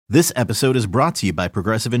This episode is brought to you by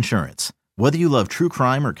Progressive Insurance. Whether you love true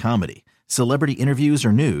crime or comedy, celebrity interviews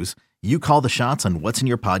or news, you call the shots on what's in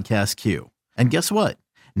your podcast queue. And guess what?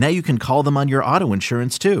 Now you can call them on your auto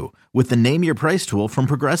insurance too with the Name Your Price tool from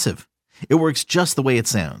Progressive. It works just the way it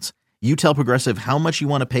sounds. You tell Progressive how much you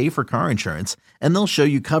want to pay for car insurance, and they'll show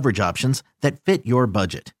you coverage options that fit your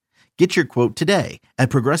budget. Get your quote today at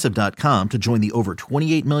Progressive.com to join the over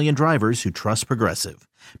 28 million drivers who trust Progressive.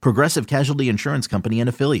 Progressive Casualty Insurance Company and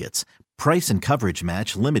Affiliates. Price and coverage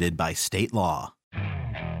match limited by state law.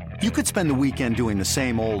 You could spend the weekend doing the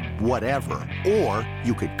same old whatever, or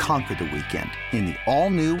you could conquer the weekend in the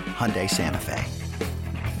all-new Hyundai Santa Fe.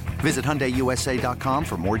 Visit HyundaiUSA.com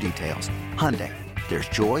for more details. Hyundai, there's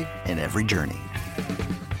joy in every journey.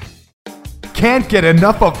 Can't get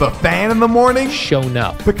enough of the fan in the morning? Shown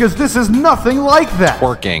up. Because this is nothing like that.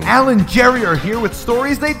 Working. Al and Jerry are here with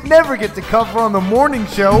stories they'd never get to cover on the morning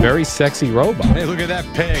show. Very sexy robot. Hey, look at that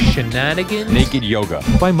pig. Shenanigans. Naked yoga.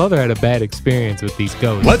 My mother had a bad experience with these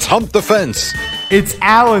ghosts. Let's hump the fence. It's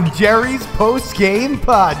Al and Jerry's post-game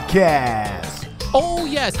podcast. Oh,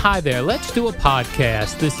 yes. Hi there. Let's do a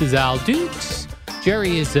podcast. This is Al Dukes.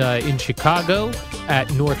 Jerry is in Chicago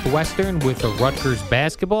at Northwestern with the Rutgers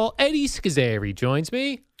basketball. Eddie Schizzeri joins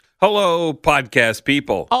me. Hello, podcast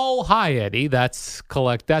people. Oh, hi, Eddie. That's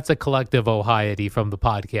a collective oh, hi, Eddie from the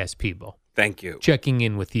podcast people. Thank you. Checking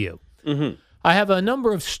in with you. Mm-hmm. I have a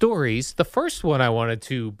number of stories. The first one I wanted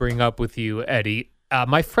to bring up with you, Eddie.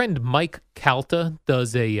 My friend Mike Calta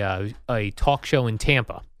does a talk show in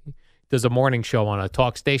Tampa. He does a morning show on a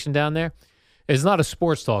talk station down there. It's not a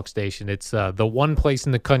sports talk station. It's the one place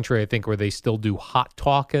in the country, I think, where they still do hot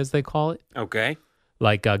talk, as they call it. Okay.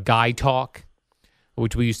 Like Guy Talk,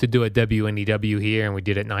 which we used to do at WNEW here, and we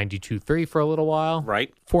did at 92.3 for a little while.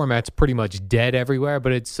 Right. Format's pretty much dead everywhere,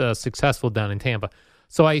 but it's successful down in Tampa.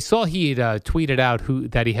 So I saw he had tweeted out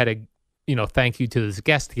that he had a, thank you to this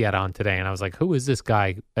guest he had on today. And I was like, who is this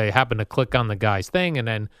guy? I happened to click on the guy's thing, and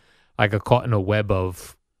then I got caught in a web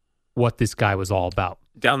of what this guy was all about.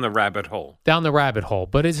 Down the rabbit hole. Down the rabbit hole.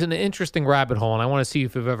 But it's an interesting rabbit hole, and I want to see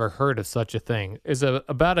if you've ever heard of such a thing. It's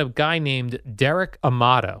about a guy named Derek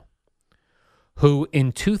Amato, who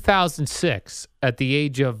in 2006, at the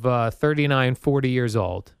age of 39, 40 years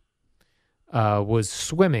old, was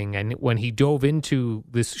swimming. And when he dove into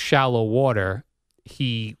this shallow water,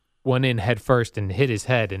 he went in head first and hit his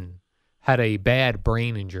head and had a bad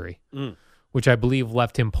brain injury, which I believe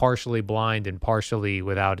left him partially blind and partially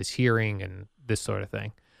without his hearing and this sort of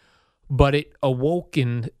thing. But it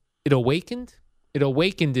awakened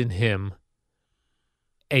in him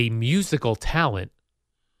a musical talent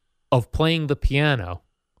of playing the piano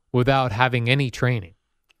without having any training.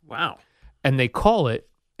 Wow. And they call it,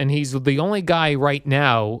 and he's the only guy right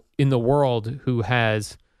now in the world who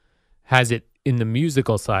has it in the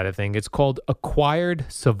musical side of things. It's called acquired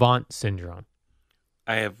savant syndrome.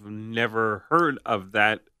 I have never heard of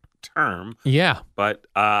that term. Yeah. But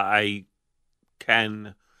I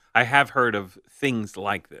have heard of things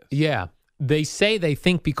like this. Yeah. They say they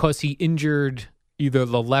think because he injured either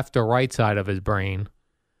the left or right side of his brain,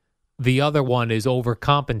 the other one is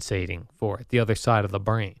overcompensating for it, the other side of the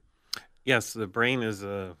brain. Yes, the brain is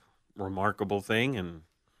a remarkable thing, and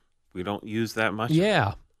we don't use that much.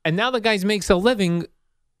 Yeah. And now the guy makes a living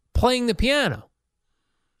playing the piano.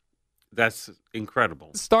 That's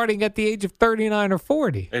incredible. Starting at the age of 39 or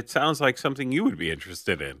 40. It sounds like something you would be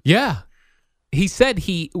interested in. Yeah. He said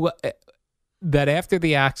that after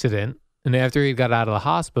the accident and after he got out of the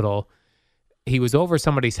hospital, he was over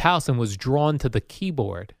somebody's house and was drawn to the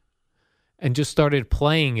keyboard and just started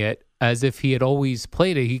playing it as if he had always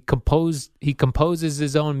played it. He composes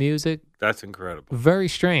his own music. That's incredible. Very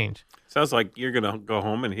strange. Sounds like you're going to go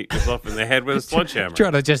home and hit yourself in the head with a sledgehammer.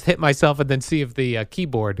 Try to just hit myself and then see if the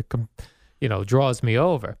keyboard, draws me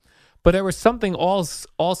over. But there was something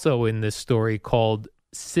also in this story called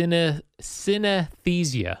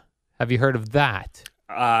synesthesia. Have you heard of that?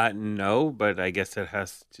 No, but I guess it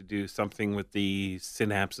has to do something with the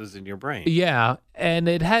synapses in your brain. Yeah, and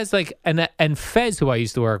it has and Fez, who I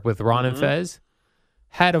used to work with, Ron and Fez,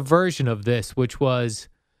 had a version of this, which was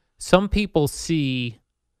some people see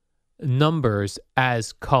numbers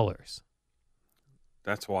as colors.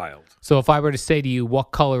 That's wild. So if I were to say to you,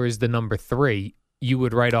 what color is the number 3, you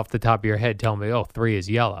would right off the top of your head tell me, 3 is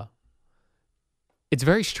yellow. It's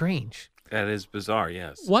very strange. That is bizarre,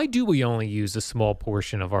 yes. Why do we only use a small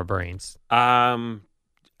portion of our brains? I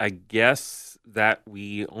guess that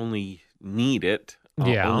we only need it.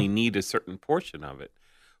 Only need a certain portion of it.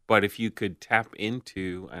 But if you could tap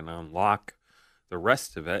into and unlock the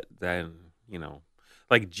rest of it, then,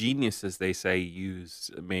 like geniuses, they say, use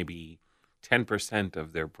maybe 10%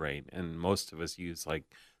 of their brain, and most of us use like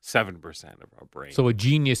 7% of our brain. So a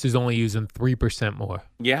genius is only using 3% more.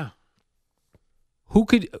 Yeah.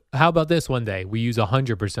 How about this one day? We use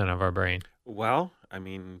 100% of our brain. Well, I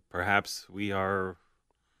mean, perhaps we are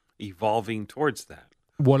evolving towards that.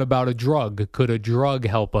 What about a drug? Could a drug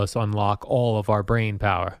help us unlock all of our brain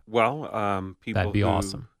power? Well, people That'd be who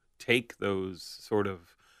awesome. take those sort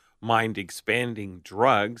of mind-expanding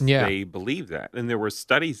drugs, Yeah. they believe that. And there were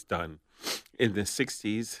studies done in the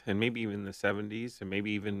 60s and maybe even the 70s and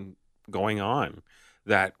maybe even going on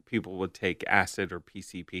that people would take acid or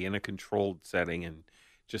PCP in a controlled setting and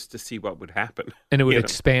just to see what would happen. And it would You know?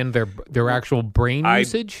 expand their actual brain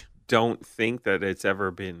usage? Don't think that it's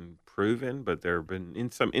ever been proven, but there have been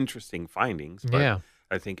some interesting findings. But Yeah.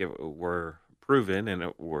 I think if it were proven and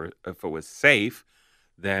if it was safe,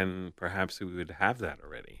 then perhaps we would have that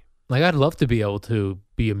already. Like, I'd love to be able to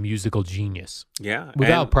be a musical genius Yeah.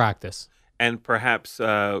 without practice. And perhaps,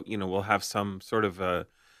 we'll have some sort of a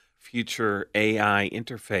future AI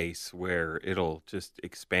interface where it'll just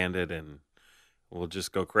expand it and we'll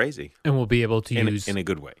just go crazy And we'll be able to use... in a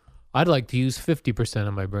good way. I'd like to use 50%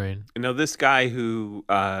 of my brain. You know, this guy who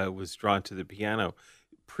was drawn to the piano,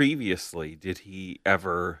 previously, did he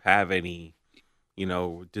ever have any,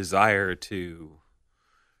 desire to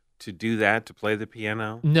do that, to play the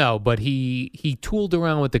piano? No, but he tooled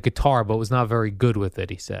around with the guitar, but was not very good with it,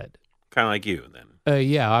 he said. Kind of like you, then.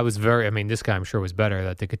 Yeah, I was this guy I'm sure was better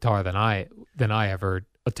at the guitar than I ever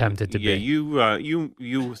attempted to Yeah, be. you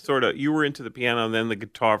were into the piano and then the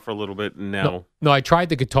guitar for a little bit, and now No, I tried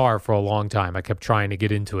the guitar for a long time. I kept trying to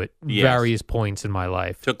get into it Yes. various points in my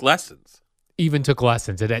life. took lessons. Even took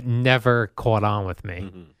lessons. It had never caught on with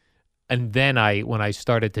me. Mhm. And then when I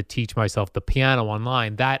started to teach myself the piano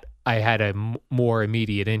online, that I had a more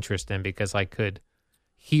immediate interest in because I could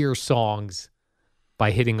hear songs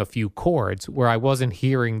by hitting a few chords where I wasn't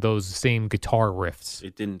hearing those same guitar riffs.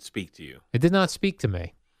 It didn't speak to you. It did not speak to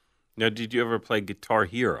me. Now, did you ever play Guitar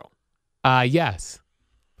Hero? Yes.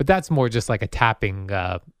 But that's more just like a tapping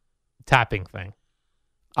thing,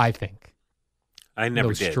 I think. I never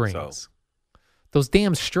Those did. strings. So Those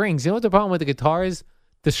damn strings. You know what the problem with the guitar is?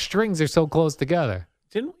 The strings are so close together.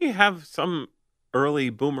 didn't we have some early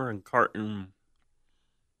Boomer and Carton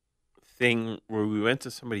thing where we went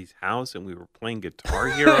to somebody's house and we were playing Guitar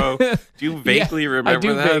Hero? Do you vaguely remember I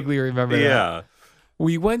do that? vaguely remember that. Yeah.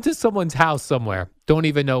 We went to someone's house somewhere. Don't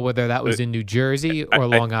even know whether that was in New Jersey or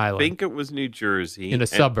Long Island. I think it was New Jersey. In a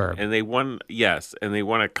suburb. And they won, and they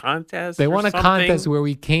won a contest. They or won a something. contest where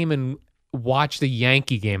we came and watched the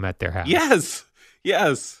Yankee game at their house.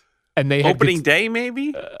 Yes. And they had Opening day,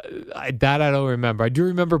 maybe? I don't remember. I do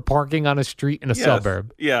remember parking on a street in a Yes.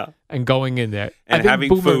 suburb Yeah. and going in there. I And think having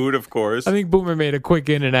Boomer- food, of course. I think Boomer made a quick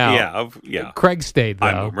in and out. Yeah. Craig stayed, though.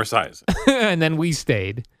 I'm Boomer Size. And then we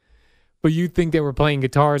stayed. But you think they were playing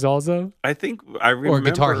guitars also? I think I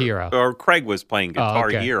remember. Guitar Hero. Or Craig was playing Guitar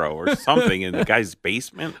okay. Hero or something in the guy's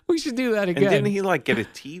basement. We should do that And again. didn't he get a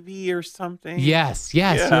TV or something? Yes,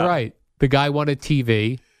 Yeah. you're right. The guy won a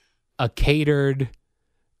TV, a catered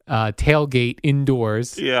tailgate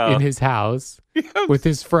indoors Yeah. in his house Yes. with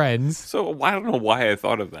his friends. So I don't know why I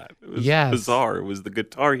thought of that. It was Yes. bizarre. It was the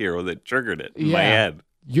Guitar Hero that triggered it in my Yeah. head.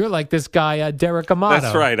 You're like this guy, Derek Amato.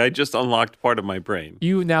 That's right. I just unlocked part of my brain.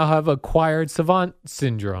 You now have acquired savant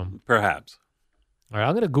syndrome. Perhaps. All right,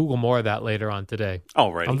 I'm going to Google more of that later on today.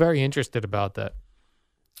 All right. I'm very interested about that.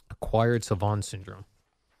 Acquired savant syndrome.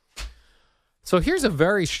 So here's a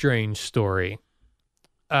very strange story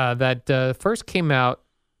that first came out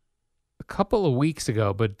a couple of weeks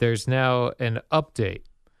ago, but there's now an update.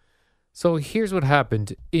 So here's what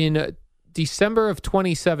happened. In December of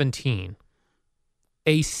 2017,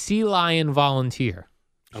 a sea lion volunteer.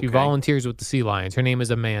 She Okay. volunteers with the sea lions. Her name is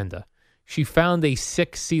Amanda. She found a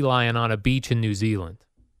sick sea lion on a beach in New Zealand.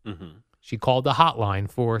 Mm-hmm. She called the hotline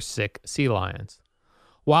for sick sea lions.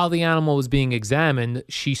 While the animal was being examined,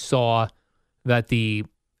 she saw that the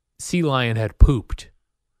sea lion had pooped,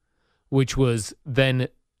 which was then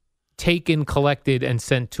taken, collected, and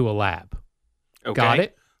sent to a lab. Okay. Got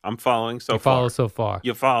it? I'm following so You far. follow so far.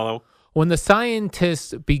 You follow. When the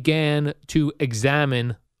scientists began to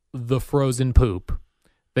examine the frozen poop,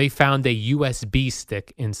 they found a USB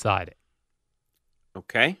stick inside it,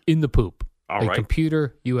 Okay. in the poop. All a right.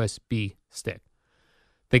 computer USB stick.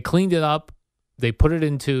 They cleaned it up. They put it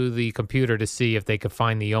into the computer to see if they could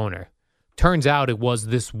find the owner. Turns out it was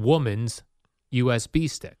this woman's USB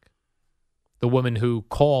stick, the woman who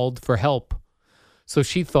called for help. So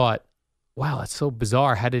she thought, wow, that's so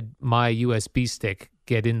bizarre. How did my USB stick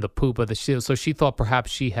get in the poop of the shield? So she thought perhaps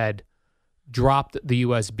she had dropped the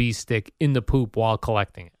USB stick in the poop while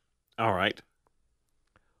collecting it. All right.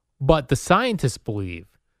 But the scientists believe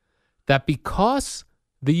that because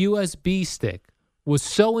the USB stick was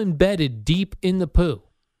so embedded deep in the poo,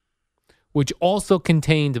 which also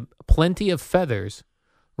contained plenty of feathers,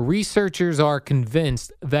 researchers are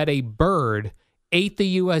convinced that a bird ate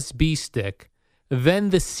the USB stick, then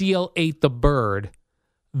the seal ate the bird,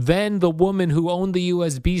 then the woman who owned the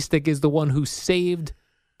USB stick is the one who saved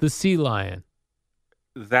the sea lion.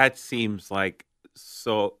 That seems like,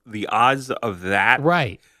 so the odds of that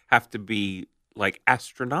Right. have to be like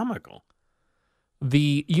astronomical.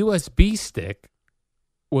 The USB stick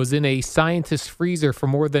was in a scientist's freezer for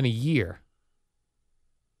more than a year.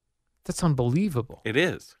 That's unbelievable. It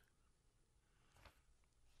is.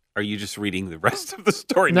 Are you just reading the rest of the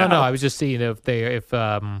story now? No. I was just seeing if there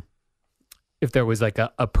was like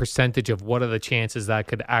a percentage of what are the chances that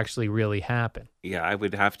could actually really happen. Yeah, I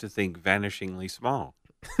would have to think vanishingly small.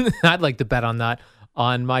 I'd like to bet on that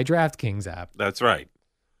on my DraftKings app. That's right.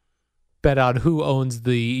 Bet on who owns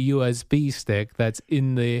the USB stick that's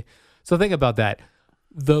in the. So think about that.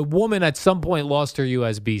 The woman at some point lost her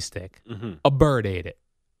USB stick. Mm-hmm. A bird ate it.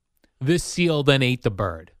 This seal then ate the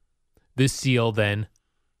bird. This seal then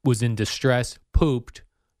was in distress, pooped.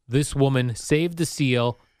 This woman saved the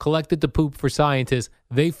seal, collected the poop for scientists.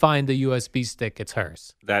 They find the USB stick. It's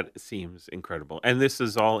hers. That seems incredible. And this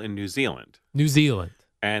is all in New Zealand. New Zealand.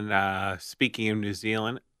 And speaking of New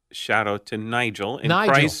Zealand, shout out to Nigel in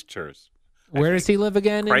Nigel. Christchurch. Where does he live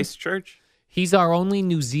again? Christchurch? He's our only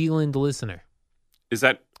New Zealand listener. Is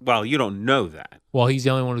that, well, you don't know that. Well, he's the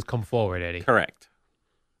only one who's come forward, Eddie. Correct.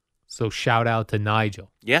 So shout out to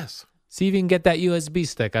Nigel. Yes. See if you can get that USB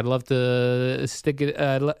stick. I'd love to stick it.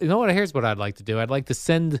 You know what? Here's what I'd like to do. I'd like to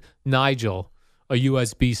send Nigel a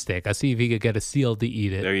USB stick. I'll see if he could get a seal to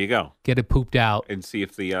eat it. There you go. Get it pooped out. And see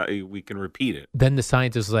if the we can repeat it. Then the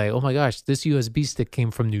scientists are like, oh my gosh, this USB stick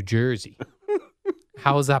came from New Jersey.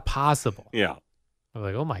 How is that possible? Yeah. I'm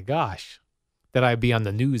like, oh my gosh. That I'd be on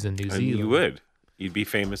the news in New And Zealand. you would. You'd be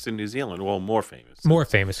famous in New Zealand. Well, more famous. More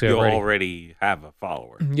famous. You already have a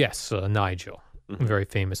follower. Yes, Nigel. Mhm. Very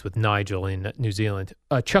famous with Nigel in New Zealand.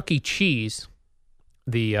 Chuck E. Cheese,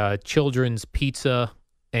 the children's pizza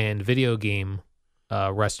and video game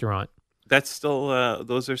restaurant. That's still,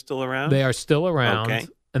 those are still around? They are still around. Okay.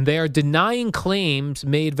 And they are denying claims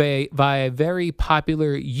made by a very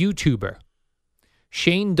popular YouTuber.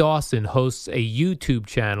 Shane Dawson hosts a YouTube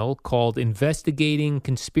channel called Investigating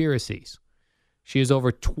Conspiracies. She has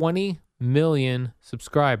over 20 million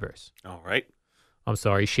subscribers. All right. I'm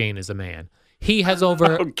sorry, Shane is a man. He has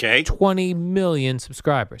over Okay. 20 million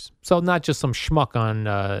subscribers. So not just some schmuck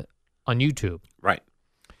on YouTube. Right.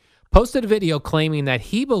 Posted a video claiming that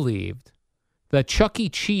he believed that Chuck E.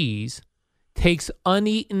 Cheese takes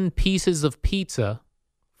uneaten pieces of pizza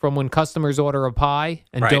from when customers order a pie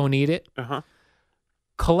and Right. don't eat it, Uh-huh.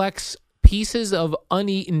 collects pieces of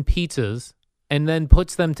uneaten pizzas, and then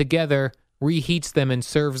puts them together, reheats them, and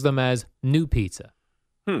serves them as new pizza.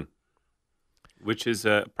 Which is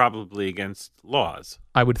probably against laws.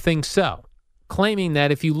 I would think so. Claiming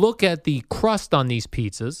that if you look at the crust on these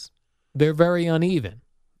pizzas, they're very uneven.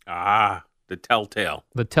 Ah, the telltale.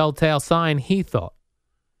 The telltale sign, he thought.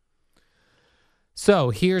 So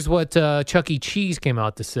here's what Chuck E. Cheese came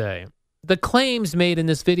out to say. The claims made in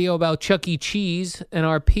this video about Chuck E. Cheese and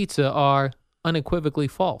our pizza are unequivocally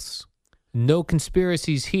false. No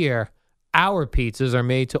conspiracies here. Our pizzas are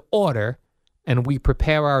made to order, and we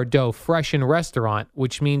prepare our dough fresh in restaurant,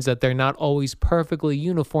 which means that they're not always perfectly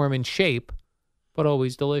uniform in shape, but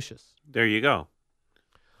always delicious. There you go.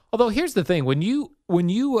 Although here's the thing: when you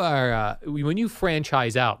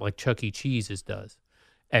franchise out like Chuck E. Cheese's does,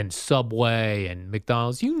 and Subway and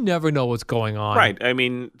McDonald's, you never know what's going on. Right. I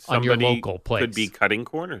mean, on your somebody local place. could be cutting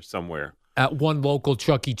corners somewhere. At one local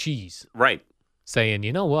Chuck E. Cheese, Right. saying,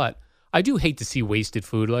 you know what? I do hate to see wasted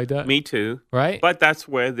food like that. Me too. Right? But that's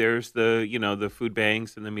where there's the, the food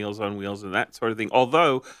banks and the Meals on Wheels and that sort of thing.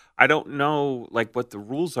 Although I don't know like what the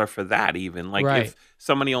rules are for that even. Like Right. if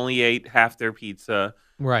somebody only ate half their pizza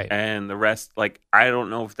Right. and the rest, like I don't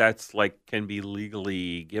know if that's like can be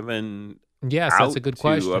legally given Yes, out that's a good to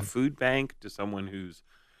question. a food bank, to someone who's,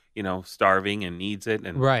 starving and needs it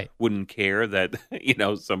and Right. wouldn't care that,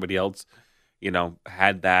 somebody else,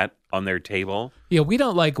 had that on their table. Yeah, we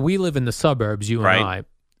live in the suburbs, you Right. and I.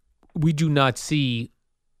 We do not see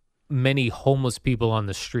many homeless people on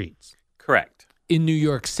the streets. Correct. In New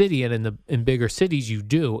York City and in bigger cities, you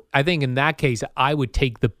do. I think in that case, I would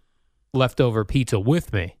take the leftover pizza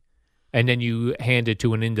with me, and then you hand it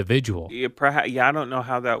to an individual. Yeah, I don't know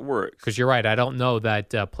how that works. Because you're right, I don't know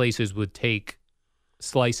that places would take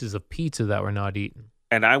slices of pizza that were not eaten.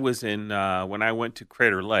 And I was in when I went to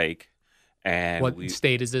Crater Lake, And What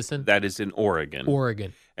state is this in? that is in Oregon.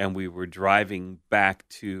 Oregon. And we were driving back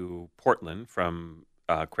to Portland from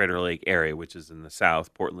Crater Lake area, which is in the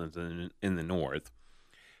south. Portland's in the north.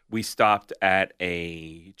 We stopped at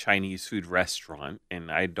a Chinese food restaurant,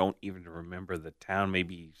 and I don't even remember the town,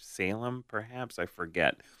 maybe Salem, perhaps, I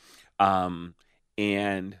forget.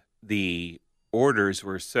 And the orders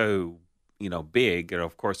were so, big, and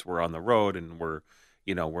of course we're on the road, and we're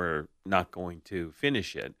not going to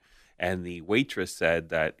finish it. And the waitress said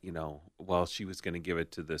that, she was going to give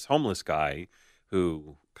it to this homeless guy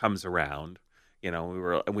who comes around.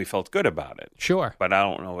 We felt good about it. Sure. But I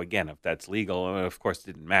don't know, again, if that's legal. Of course, it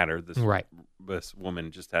didn't matter. This woman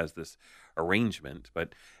just has this arrangement.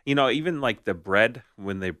 But, even like the bread,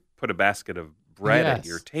 when they put a basket of bread at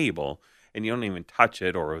your table and you don't even touch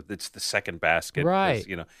it, or it's the second basket. Right.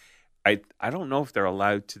 I don't know if they're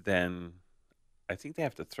allowed to then, I think they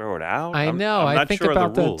have to throw it out. I know. I'm I not think sure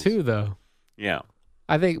about the that rules. too, though. Yeah.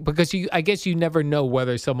 I think because I guess you never know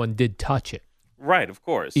whether someone did touch it, Right, of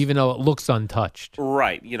course. even though it looks untouched.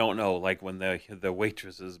 Right. You don't know, like when the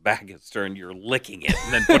waitress's back gets turned, you're licking it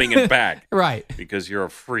and then putting it back. Right. Because you're a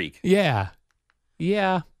freak. Yeah.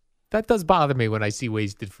 Yeah. That does bother me when I see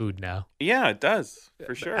wasted food now. Yeah, it does,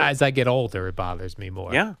 for sure. As I get older, it bothers me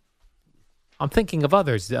more. Yeah. I'm thinking of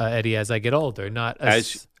others, Eddie, as I get older, not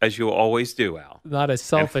As you always do, Al. not as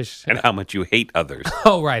selfish. And how much you hate others.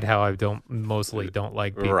 Oh, right. How I mostly don't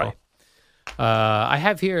like people. Right. I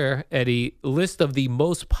have here, Eddie, list of the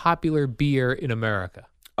most popular beer in America.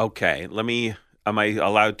 Okay, am I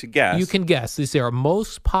allowed to guess? You can guess. This is our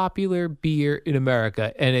most popular beer in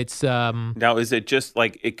America, and it's Now, is it just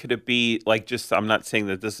like, could it be like just, I'm not saying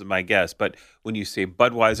that this is my guess, but when you say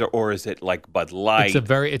Budweiser, or is it like Bud Light?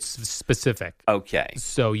 it's specific. Okay.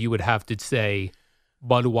 So you would have to say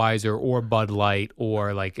Budweiser or Bud Light,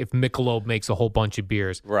 or like if Michelob makes a whole bunch of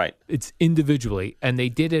beers. Right. It's individually, and they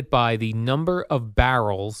did it by the number of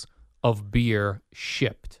barrels of beer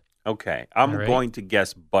shipped. Okay. I'm All right. going to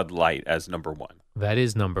guess Bud Light as number one. That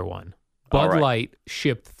is number one. All Bud right. Light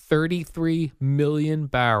shipped 33 million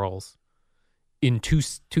barrels in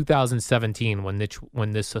 2017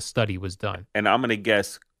 when this study was done. And I'm going to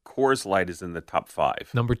guess Coors Light is in the top 5.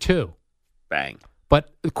 Number two. Bang.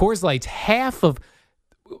 But Coors Light's half of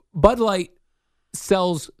Bud Light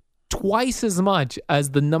sells twice as much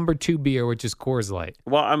as the number 2 beer, which is Coors Light.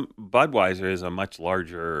 Well, Budweiser is a much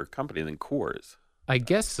larger company than Coors. I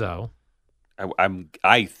guess so.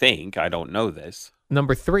 I think, I don't know this.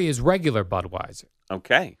 Number 3 is regular Budweiser.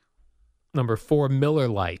 Okay. Number 4, Miller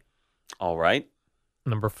Lite. All right.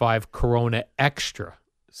 Number 5, Corona Extra.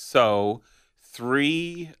 So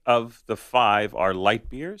 3 of the 5 are light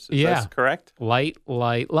beers. Is Yeah. that correct? Light.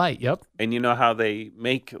 Yep. And you know how they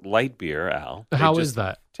make light beer, Al? They How just is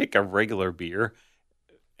that? Take a regular beer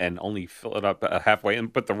and only fill it up halfway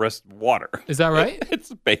and put the rest water. Is that right?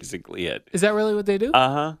 It's basically it. Is that really what they do?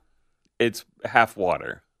 Uh-huh. It's half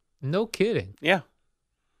water. No kidding. Yeah.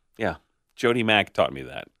 Yeah. Jody Mack taught me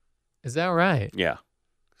that. Is that right? Yeah.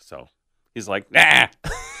 So he's like, nah.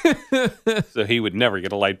 So he would never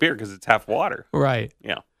get a light beer because it's half water. Right.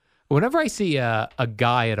 Yeah. Whenever I see a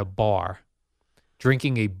guy at a bar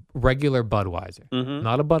drinking a regular Budweiser, Mm-hmm.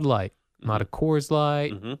 not a Bud Light, not a Coors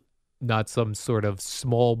Light, Mm-hmm. not some sort of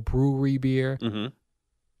small brewery beer, Mm-hmm.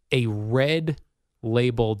 a red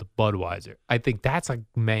labeled Budweiser, I think that's a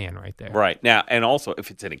man right there. Right. Now, and also if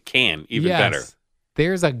it's in a can, even Yes. better.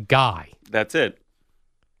 There's a guy. That's it.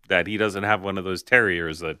 That he doesn't have one of those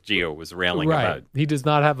terriers that Gio was railing Right. about. He does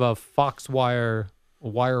not have a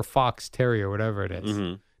wire fox terrier, whatever it is.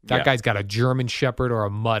 Mm-hmm. That guy's got a German Shepherd or a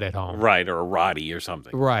mutt at home. Right, or a Roddy or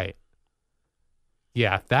something. Right.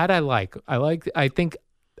 Yeah, that I like. I think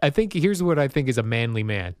here's what I think is a manly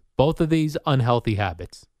man. Both of these unhealthy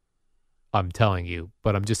habits. I'm telling you,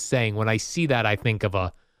 but I'm just saying when I see that I think of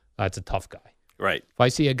that's a tough guy. Right. If I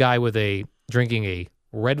see a guy with drinking a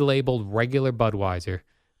red labeled regular Budweiser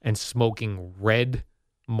and smoking red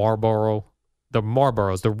Marlboro, the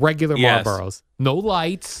regular Yes. Marlboros, no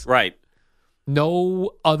lights, Right.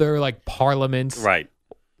 no other like Parliaments, Right.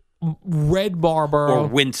 red Marlboro, Or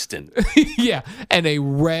Winston. yeah, and a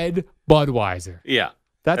red Budweiser. Yeah.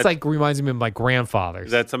 That's like reminds me of my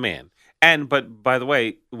grandfather's. That's a man. But by the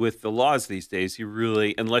way, with the laws these days, you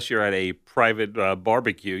really, unless you're at a private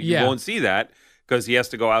barbecue, you Yeah. won't see that because he has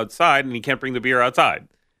to go outside and he can't bring the beer outside.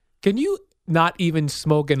 Can you not even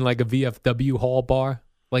smoke in like a VFW hall bar,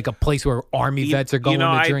 like a place where Army vets are going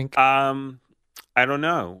to drink? I don't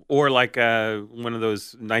know. Or like one of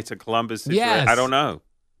those Knights of Columbus. Yes. I don't know.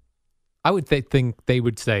 I would think they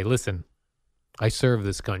would say, "Listen, I serve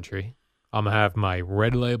this country. I'm gonna have my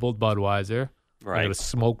red labeled Budweiser. Right. I'm going to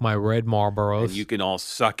smoke my red Marlboros. And you can all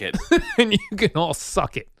suck it. and you can all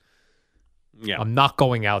suck it. Yeah. I'm not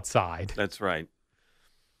going outside. That's right.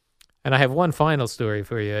 And I have one final story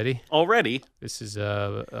for you, Eddie. Already. This is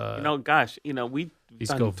Gosh, we've These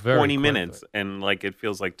done go very 20 quickly. minutes and like it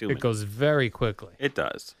feels like 2 it minutes. goes very quickly. It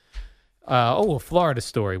does. A Florida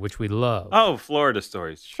story, which we love. Oh, Florida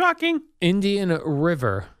stories. Shocking. Indian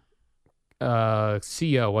River,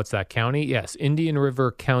 CO, what's that county? Yes, Indian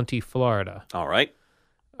River County, Florida. All right.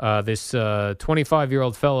 This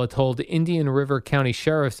 25-year-old fellow told Indian River County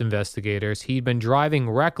Sheriff's investigators he'd been driving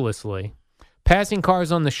recklessly, passing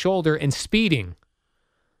cars on the shoulder and speeding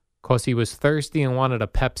because he was thirsty and wanted a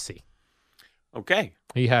Pepsi. Okay.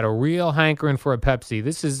 He had a real hankering for a Pepsi.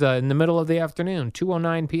 This is in the middle of the afternoon,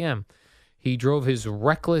 2:09 p.m. He drove his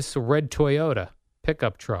reckless red Toyota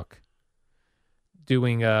pickup truck,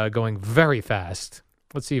 going very fast.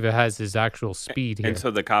 Let's see if it has his actual speed here. And so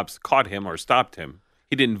the cops caught him or stopped him.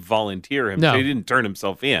 He didn't volunteer him. No. So he didn't turn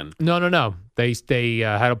himself in. No. They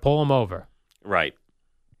had to pull him over. Right.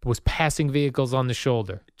 Was passing vehicles on the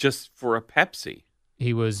shoulder. Just for a Pepsi.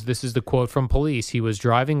 This is the quote from police. He was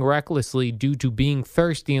driving recklessly due to being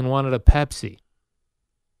thirsty and wanted a Pepsi.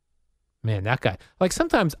 Man, that guy. Like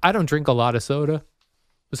sometimes I don't drink a lot of soda,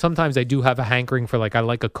 but sometimes I do have a hankering for I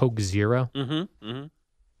like a Coke Zero. Mm-hmm. Mm-hmm.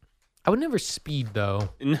 I would never speed though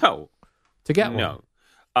No. to get one. No.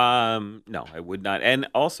 No, I would not. And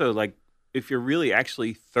also, if you're really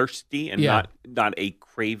actually thirsty and Yeah. not a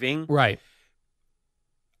craving, Right.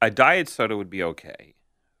 a diet soda would be okay.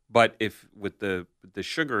 But if with the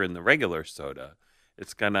sugar in the regular soda,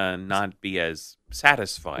 it's gonna not be as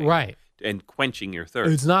satisfying, Right. and quenching your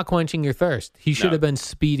thirst, It's not quenching your thirst. He should No. have been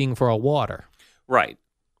speeding for a water, right?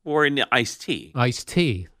 Or in the iced tea, iced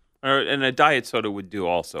tea. and a diet soda would do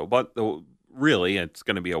also. But really, it's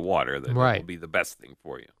going to be a water that Right. will be the best thing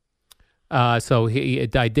for you. So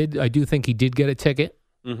I do think he did get a ticket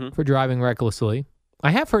Mm-hmm. for driving recklessly.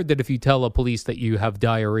 I have heard that if you tell the police that you have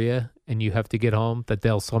diarrhea and you have to get home, that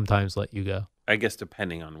they'll sometimes let you go. I guess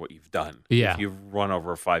depending on what you've done. Yeah. If you've run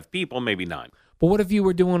over 5 people, maybe not. But what if you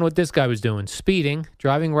were doing what this guy was doing? Speeding,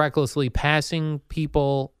 driving recklessly, passing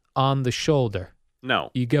people on the shoulder.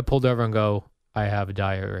 No. You get pulled over and go, I have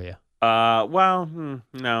diarrhea.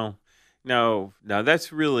 No.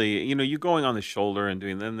 That's really, you're going on the shoulder and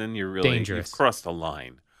doing that, and then you're really, Dangerous. you've crossed the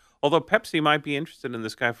line. Although Pepsi might be interested in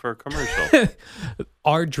this guy for a commercial.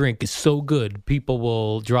 Our drink is so good, people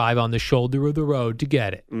will drive on the shoulder of the road to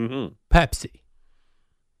get it. Mm-hmm. Pepsi.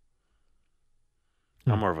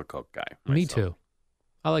 I'm more of a Coke guy. Me myself. too.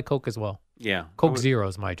 I like Coke as well. Yeah. Coke Zero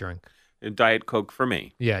is my drink. Diet Coke for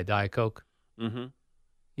me. Yeah, Diet Coke. Mm-hmm.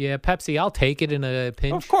 Yeah, Pepsi, I'll take it in a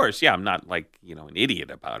pinch. Of course, yeah. I'm not an idiot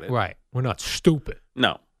about it. Right. We're not stupid.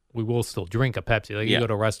 No. We will still drink a Pepsi. Like Yeah. you go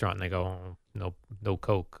to a restaurant and they go, oh, no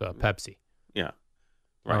Coke, Pepsi. Yeah.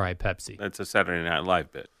 All right, Pepsi. That's a Saturday Night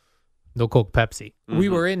Live bit. No Coke, Pepsi. We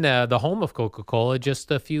Mhm. were in the home of Coca-Cola just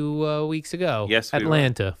a few weeks ago. Yes, we were.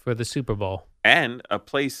 Atlanta for the Super Bowl. And a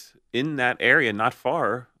place in that area, not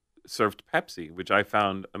far, served Pepsi, which I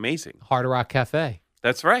found amazing. Hard Rock Cafe.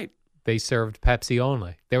 That's right. They served Pepsi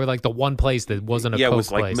only. They were like the one place that wasn't a Yeah, Coke it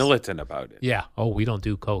was like place. militant about it. Yeah. Oh, we don't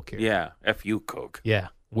do Coke here. Yeah. F you, Coke. Yeah.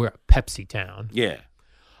 We're a Pepsi town. Yeah.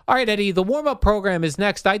 All right, Eddie, the warm-up program is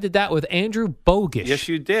next. I did that with Andrew Bogish. Yes,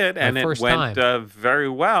 you did. And it first went very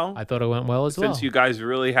well. I thought it went well as well. Since you guys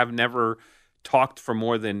really have never talked for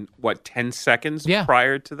more than, 10 seconds Yeah.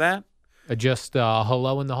 prior to that? Just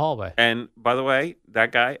hello in the hallway. And by the way,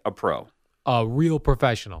 that guy, a pro. A real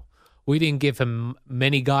professional. We didn't give him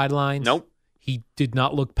many guidelines. Nope. He did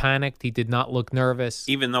not look panicked. He did not look nervous.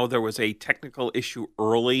 Even though there was a technical issue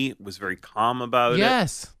early, was very calm about it.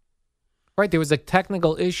 Yes. Right. There was a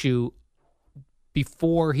technical issue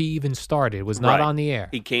before he even started. It was not Right. on the air.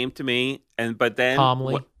 He came to me, but then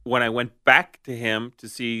Calmly. when I went back to him to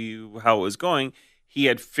see how it was going, he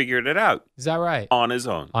had figured it out Is that right? on his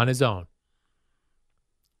own. On his own.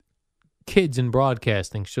 Kids in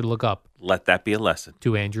broadcasting should look up Let that be a lesson.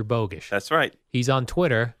 to Andrew Bogish. That's right. He's on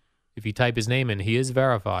Twitter. If you type his name in, he is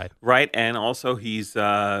verified. Right. And also he's,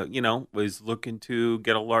 was looking to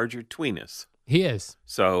get a larger tweenus. He is.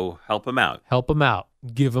 So help him out. Help him out.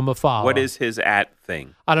 Give him a follow. What is his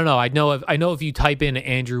thing? I don't know. I know if you type in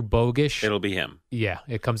Andrew Bogish, It'll be him. yeah,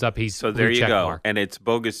 it comes up. He's So blue there you check go. mark. And it's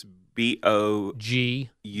bogus BOU.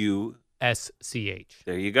 GSCH.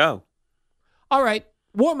 There you go. All right.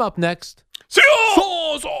 Warm up next. See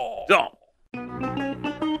you! So.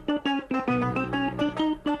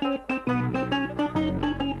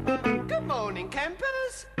 Good morning,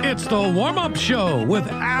 campers. It's the warm-up show with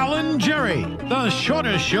Al and Jerry, the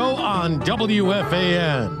shortest show on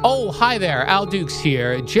WFAN. Oh, hi there. Al Dukes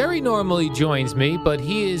here. Jerry normally joins me, but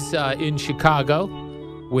he is in Chicago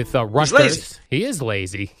with Rutgers. lazy. He is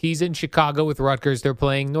lazy. He's in Chicago with Rutgers. They're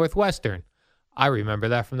playing Northwestern. I remember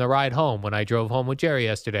that from the ride home when I drove home with Jerry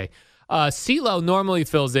yesterday. CeeLo normally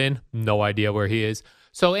fills in. No idea where he is.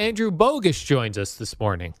 So Andrew Bogusch joins us this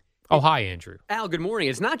morning. Oh, hi, Andrew. Al, good morning.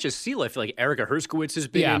 It's not just CeeLo. I feel like Erica Herskowitz has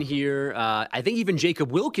been Yeah. in here. I think even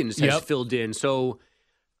Jacob Wilkins has Yep. filled in. So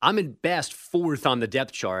I'm at best fourth on the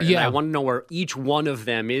depth chart. Yeah. And I want to know where each one of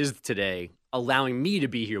them is today, allowing me to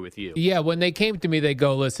be here with you. Yeah, when they came to me, they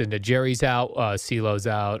go, listen, Jerry's out, CeeLo's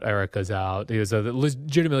out, Erica's out. He was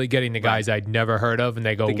legitimately getting the guys I'd never heard of, and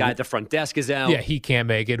they go, The guy at the front desk is out. yeah, he can't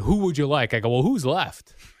make it. Who would you like? I go, well, who's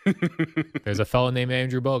left? There's a fellow named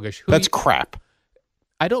Andrew Bogusch. Who That's you- crap.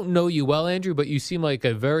 I don't know you well, Andrew, but you seem like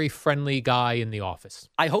a very friendly guy in the office.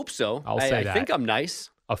 I hope so. I'll say I that. think I'm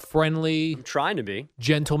nice. A friendly, I'm trying to be.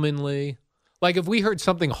 gentlemanly. Like if we heard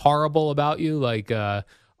something horrible about you, like,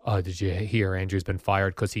 did you hear Andrew's been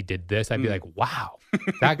fired because he did this? I'd be like, wow,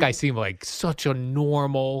 that guy seemed like such a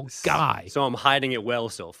normal guy. So I'm hiding it well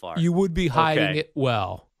so far. You would be hiding Okay. it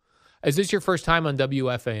well. Is this your first time on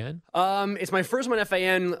WFAN? It's my first one on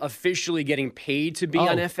FAN officially getting paid to be Oh,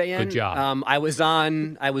 on FAN. good job. I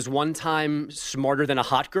was one time Smarter Than a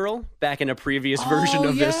Hot Girl back in a previous version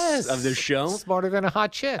of this show. Smarter than a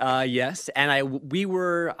hot chick. Yes, and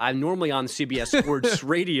I'm normally on CBS Sports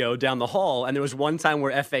Radio down the hall, and there was one time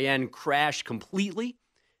where FAN crashed completely,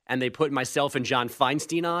 and they put myself and John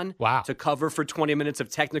Feinstein on Wow. to cover for 20 minutes of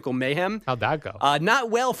technical mayhem. How'd that go? Not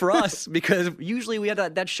well for us because usually we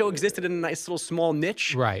had that show existed in a nice little small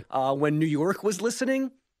niche. Right. When New York was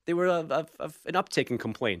listening, they were an uptick in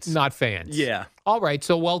complaints. Not fans. Yeah. All right.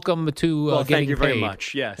 So welcome to Well, getting thank you very paid.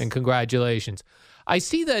 much. Yes. And congratulations. I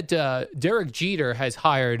see that Derek Jeter has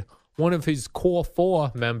hired one of his core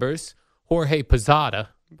four members, Jorge Posada,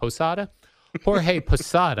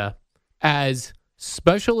 as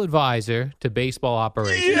special advisor to baseball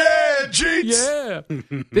operations. Yeah, Jeets!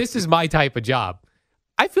 Yeah. This is my type of job.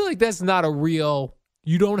 I feel like that's not a real,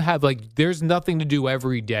 you don't have there's nothing to do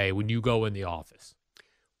every day when you go in the office.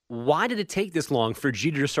 Why did it take this long for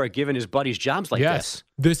Jeter to start giving his buddies jobs like Yes,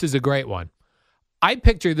 this? this is a great one. I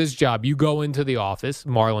picture this job. You go into the office,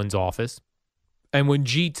 Marlon's office, and when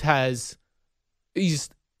Jeets he's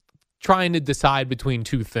trying to decide between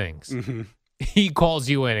two things. Mm-hmm. He calls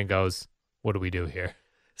you in and goes, what do we do here?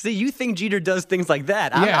 See, you think Jeter does things like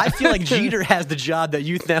that. Yeah. I feel like Jeter has the job that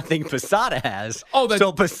you now think Posada has. Oh,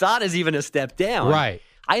 so Posada's even a step down. Right.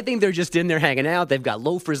 I think they're just in there hanging out. They've got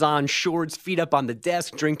loafers on, shorts, feet up on the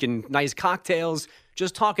desk, drinking nice cocktails,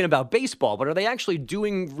 just talking about baseball. But are they actually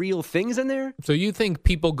doing real things in there? So you think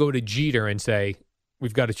people go to Jeter and say,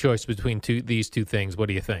 we've got a choice between these two things. What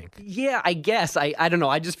do you think? Yeah, I guess. I don't know.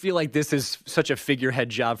 I just feel like this is such a figurehead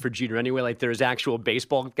job for Jeter anyway. Like there's actual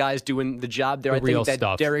baseball guys doing the job there. The I real think that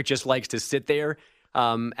stuff. Derek just likes to sit there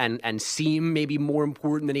and seem maybe more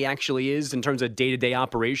important than he actually is in terms of day-to-day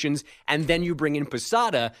operations. And then you bring in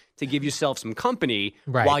Posada to give yourself some company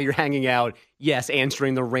Right. while you're hanging out, yes,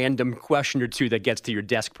 answering the random question or two that gets to your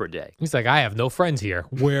desk per day. He's like, I have no friends here.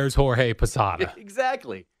 Where's Jorge Posada?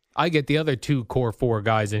 Exactly. I get the other two core four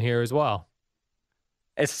guys in here as well.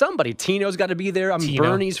 As somebody, Tino's got to be there. Tino.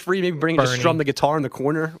 Bernie's free. Maybe bring him to Bernie. strum the guitar in the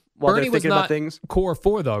corner while Bernie they're was thinking not about things. core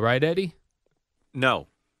four, though, right, Eddie? No.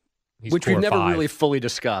 He's Which we've core never five. really fully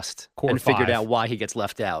discussed Core and figured 5. out why he gets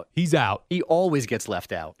left out. He's out. He always gets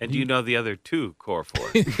left out. And do you know the other two core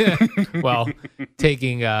four? Well,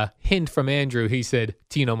 taking a hint from Andrew, he said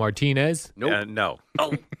Tino Martinez. Nope. No.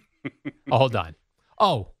 Oh, hold on.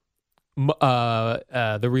 Oh,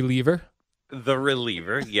 the reliever, The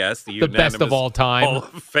reliever, yes. the best of unanimous all time. Hall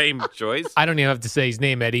of Fame choice. I don't even have to say his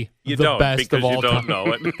name, Eddie. You the don't, best because of all you don't time.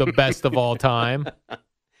 know it. The best of all time.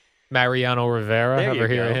 Mariano Rivera. There Ever you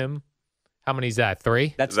hear of go. him? How many's that?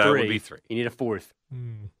 3? That's That would 3. be 3. You need a 4th.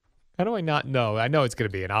 How do I not know? I know it's going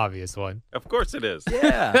to be an obvious one. Of course it is.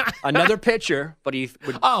 Yeah. Another pitcher, but he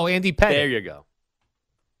would. Oh, Andy Pettit. There you go.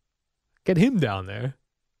 Get him down there.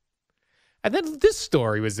 And then this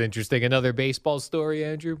story was interesting. Another baseball story,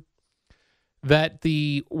 Andrew. That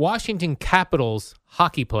the Washington Capitals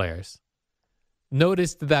hockey players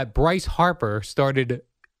noticed that Bryce Harper started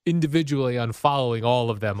individually unfollowing all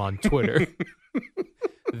of them on Twitter.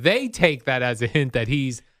 They take that as a hint that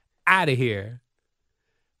he's out of here.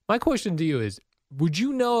 My question to you is, would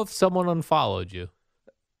you know if someone unfollowed you?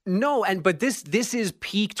 No, but this is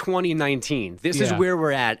peak 2019. This is Yeah. where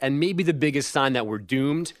we're at, and maybe the biggest sign that we're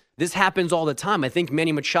doomed. This happens all the time. I think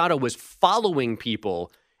Manny Machado was following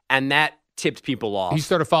people, and that tipped people off. He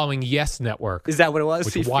started following Yes Network. Is that what it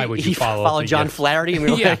was? Which, why would you he follow followed the John Yes? Flaherty and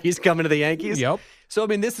we were Yeah. like, he's coming to the Yankees? Yep. So I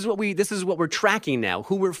mean, this is what we're tracking now.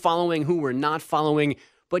 Who we're following, who we're not following.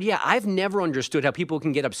 But yeah, I've never understood how people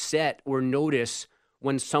can get upset or notice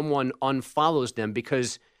when someone unfollows them,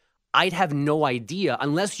 because I'd have no idea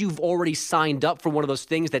unless you've already signed up for one of those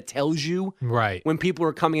things that tells you Right. when people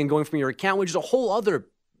are coming and going from your account, which is a whole other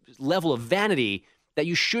level of vanity that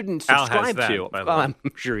you shouldn't Al has subscribe that, to. by the way. I'm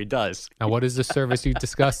sure he does. Now, what is the service you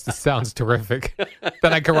discussed? This sounds terrific.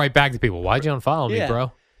 Then I can write back to people. Why'd you unfollow me, Yeah.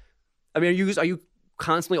 bro? I mean, are you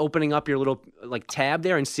constantly opening up your little like tab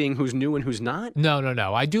there and seeing who's new and who's not?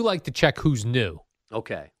 No. I do like to check who's new,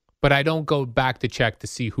 Okay. but I don't go back to check to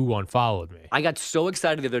see who unfollowed me. I got so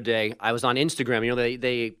excited the other day. I was on Instagram. You know,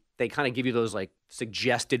 they kind of give you those like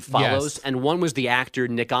suggested follows, Yes. and one was the actor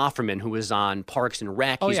Nick Offerman, who was on Parks and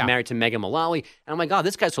Rec. Oh, He's yeah. married to Megan Mullally, and I'm like, oh,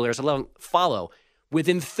 this guy's hilarious. I love him. Follow.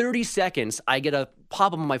 Within 30 seconds, I get a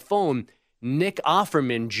pop up on my phone. Nick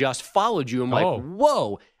Offerman just followed you. I'm Oh. like,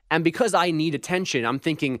 whoa! And because I need attention, I'm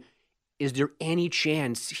thinking, is there any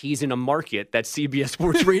chance he's in a market that CBS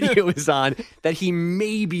Sports Radio is on that he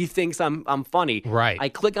maybe thinks I'm funny? Right. I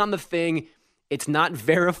click on the thing. It's not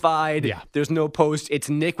verified. Yeah. There's no post. It's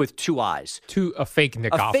Nick with two eyes. To a fake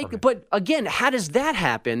Nick A Offerman. fake, but again, how does that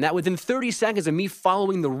happen? That within 30 seconds of me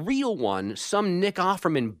following the real one, some Nick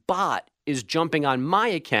Offerman bot is jumping on my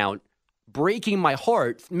account, breaking my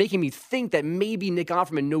heart, making me think that maybe Nick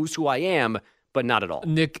Offerman knows who I am, but not at all.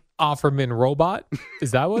 Nick Offerman robot?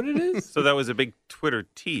 Is that what it is? So that was a big Twitter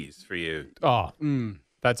tease for you. Oh,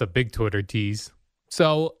 that's a big Twitter tease.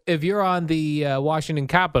 So if you're on the Washington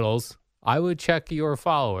Capitals, I would check your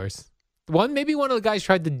followers. Maybe one of the guys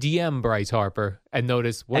tried to DM Bryce Harper and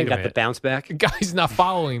noticed, wait And a got the minute, bounce back. the guy's not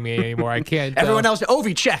following me anymore. I can't. Everyone else,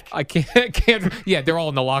 Ovi, check. I can't. Yeah, they're all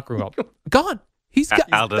in the locker room. Gone. He's got.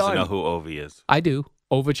 Al doesn't done. know who Ovi is. I do.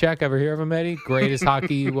 Ovechek, ever hear of him, Eddie? Greatest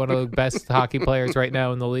hockey, one of the best hockey players right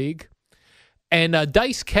now in the league. And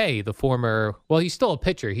Dice K, the former, well, he's still a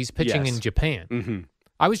pitcher. He's pitching Yes. in Japan. Mm-hmm.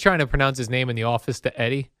 I was trying to pronounce his name in the office to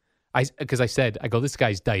Eddie, because I go, this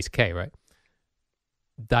guy's Dice K, right?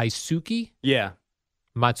 Daisuke Yeah.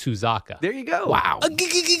 Matsuzaka. There you go. Wow.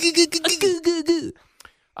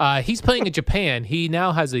 He's playing in Japan. He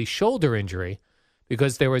now has a shoulder injury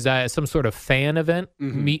because there was some sort of fan event,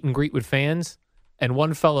 meet and greet with fans, and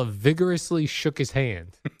one fella vigorously shook his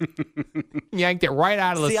hand, yanked it right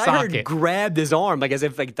out of the See, I socket. heard grabbed his arm, like as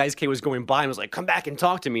if like Dice K was going by and was like, come back and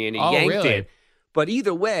talk to me, and he Oh, yanked really? it. But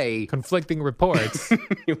either way, Conflicting reports.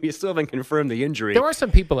 we still haven't confirmed the injury. There are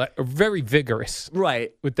some people that are very vigorous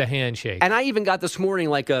Right. with the handshake. And I even got this morning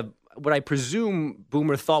like what I presume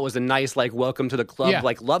Boomer thought was a nice like welcome to the club Yeah.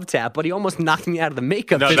 like love tap, but he almost knocked me out of the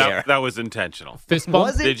makeup No, chair. that was intentional. Fist bump?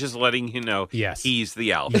 Was it? They're just letting you know Yes. he's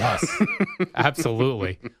the alpha. Yes,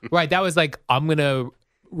 absolutely. Right. That was like, I'm going to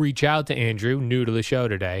reach out to Andrew, new to the show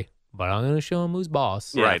today, but I'm going to show him who's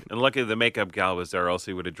boss. Right. And luckily the makeup gal was there, else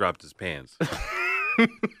he would have dropped his pants.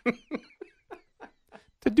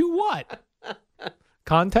 To do what?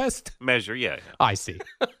 Contest? Measure, yeah. I see.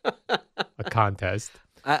 A contest.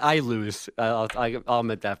 I lose. I'll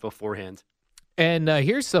admit that beforehand. And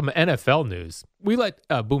here's some NFL news. We let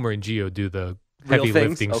Boomer and Gio do the Real heavy things?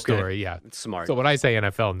 lifting Okay. story. Yeah. It's smart. So when I say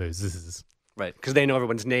NFL news, this is, Right. Because they know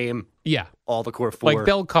everyone's name, yeah. all the core four. Like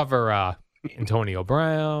they'll cover Antonio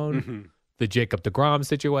Brown, the Jacob DeGrom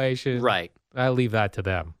situation. Right. I leave that to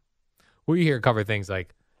them. We here cover things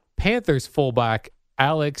like Panthers fullback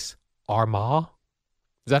Alex Armah.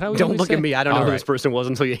 Is that how we Don't always look say? at me. I don't know All who right. this person was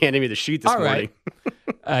until you handed me the sheet this All morning.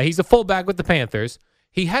 right. He's a fullback with the Panthers.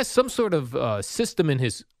 He has some sort of system in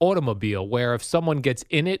his automobile where if someone gets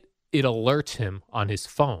in it, it alerts him on his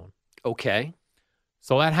phone. Okay.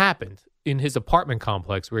 So that happened in his apartment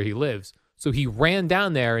complex where he lives. So he ran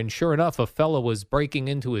down there, and sure enough, a fella was breaking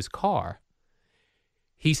into his car.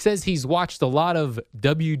 He says he's watched a lot of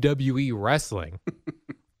WWE wrestling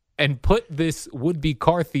and put this would-be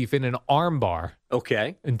car thief in an armbar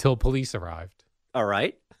Okay. until police arrived. All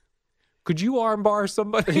right. Could you armbar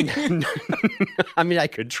somebody? I mean, I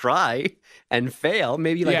could try and fail.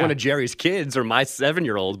 Maybe like Yeah. one of Jerry's kids or my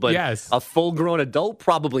 7-year-old, but Yes. a full-grown adult,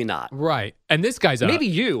 probably not. Right. And this guy's Maybe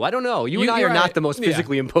you. I don't know. You and I you're are not right. the most Yeah.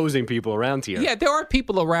 physically imposing people around here. Yeah, there are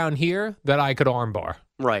people around here that I could armbar.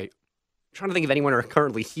 Right. I'm trying to think of anyone who are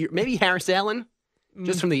currently here. Maybe Harris Allen,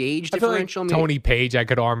 just from the age I feel like differential. Maybe- Tony Page I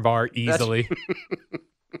could armbar easily.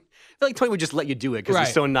 I feel like Tony would just let you do it because Right.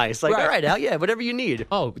 he's so nice. Like, Right. all right, Al, yeah, whatever you need.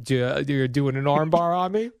 Oh, you're doing an armbar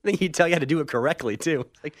on me? I think he'd tell you how to do it correctly too.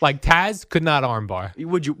 Like Taz could not armbar.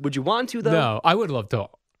 Would you want to though? No, I would love to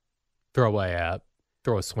throw away at.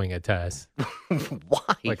 throw a swing at Taz.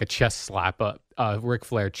 Why? Like a chest slap, Ric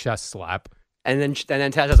Flair chest slap. And then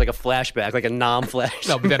Taz has like a flashback, like a non-flash.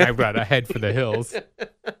 No, but then I run ahead for the hills.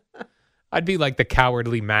 I'd be like the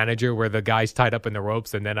cowardly manager where the guy's tied up in the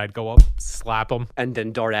ropes, and then I'd go up, slap him, and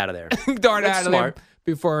then dart out of there. dart That's out of smart. there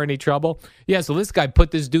before any trouble. Yeah, so this guy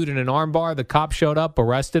put this dude in an arm bar. The cop showed up,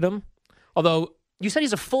 arrested him. Although, You said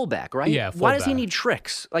he's a fullback, right? Yeah, Why does he fullback. need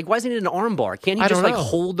tricks? Like, why does he need an arm bar? Can't he I just don't like know.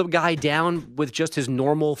 hold the guy down with just his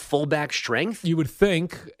normal fullback strength? you would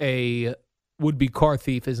think a would-be car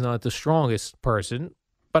thief is not the strongest person,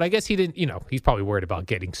 but I guess he didn't, he's probably worried about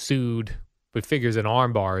getting sued, but figures an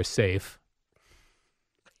arm bar is safe.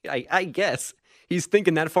 I guess he's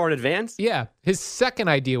thinking that far in advance. Yeah, his second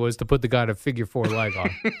idea was to put the guy in a figure four leg on.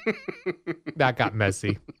 That got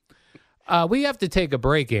messy. We have to take a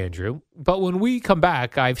break, Andrew, but when we come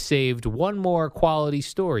back, I've saved one more quality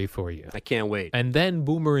story for you. I can't wait. And then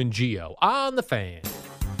Boomer and Gio on the Fan.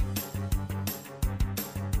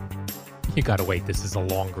 You gotta wait. This is a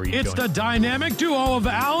long read. It's the dynamic duo of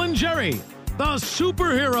Al and Jerry, the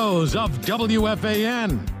superheroes of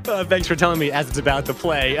WFAN. Thanks for telling me as it's about to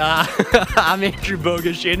play. I'm Andrew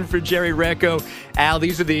Bogusch in for Jerry Recco. Al,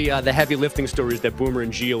 these are the heavy lifting stories that Boomer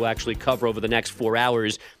and Gio actually cover over the next 4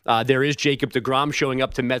 hours. There is Jacob deGrom showing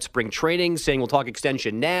up to Met spring training, saying we'll talk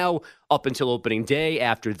extension now up until opening day.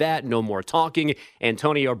 After that, no more talking.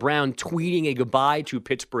 Antonio Brown tweeting a goodbye to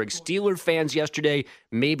Pittsburgh Steelers fans yesterday.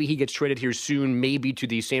 Maybe he gets traded here soon, maybe to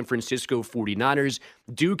the San Francisco 49ers.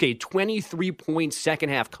 Duke, a 23-point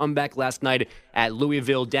second-half comeback last night at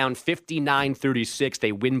Louisville, down 59-36.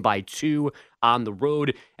 They win by 2 on the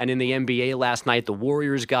road. And in the NBA last night, the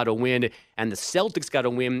Warriors got a win, and the Celtics got a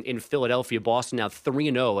win in Philadelphia. Boston now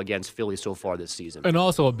 3-0 against Philly so far this season. And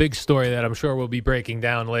also a big story that I'm sure we'll be breaking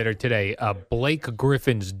down later today. Blake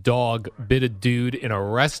Griffin's dog bit a dude in a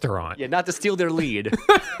restaurant. Yeah, not to steal their lead,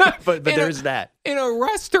 but there's that. In a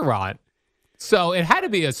restaurant. So it had to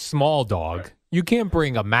be a small dog. You can't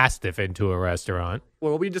bring a Mastiff into a restaurant.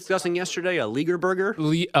 What were we discussing yesterday? A Leaguer burger?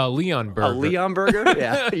 Leon burger. A Leon burger?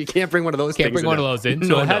 Yeah, you can't bring one of those Can't things bring one of those in.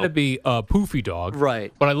 So it had to be a poofy dog.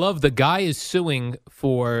 Right. But I love the guy is suing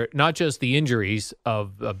for not just the injuries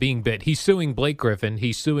of being bit. He's suing Blake Griffin.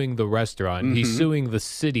 He's suing the restaurant. Mm-hmm. He's suing the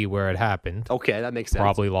city where it happened. Okay, that makes sense.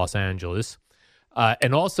 Probably Los Angeles.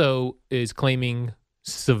 And also is claiming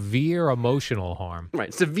severe emotional harm.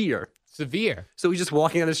 Right, severe. Severe. So he's just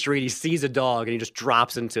walking on the street, he sees a dog, and he just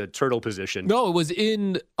drops into turtle position. No, it was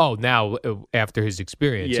now after his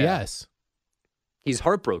experience, Yeah. yes. He's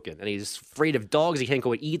heartbroken, and he's afraid of dogs. He can't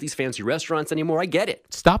go and eat at these fancy restaurants anymore. I get it.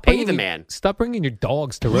 Stop Pay bringing the man. Stop bringing your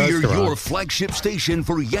dogs to We're restaurants. your flagship station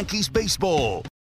for Yankees baseball.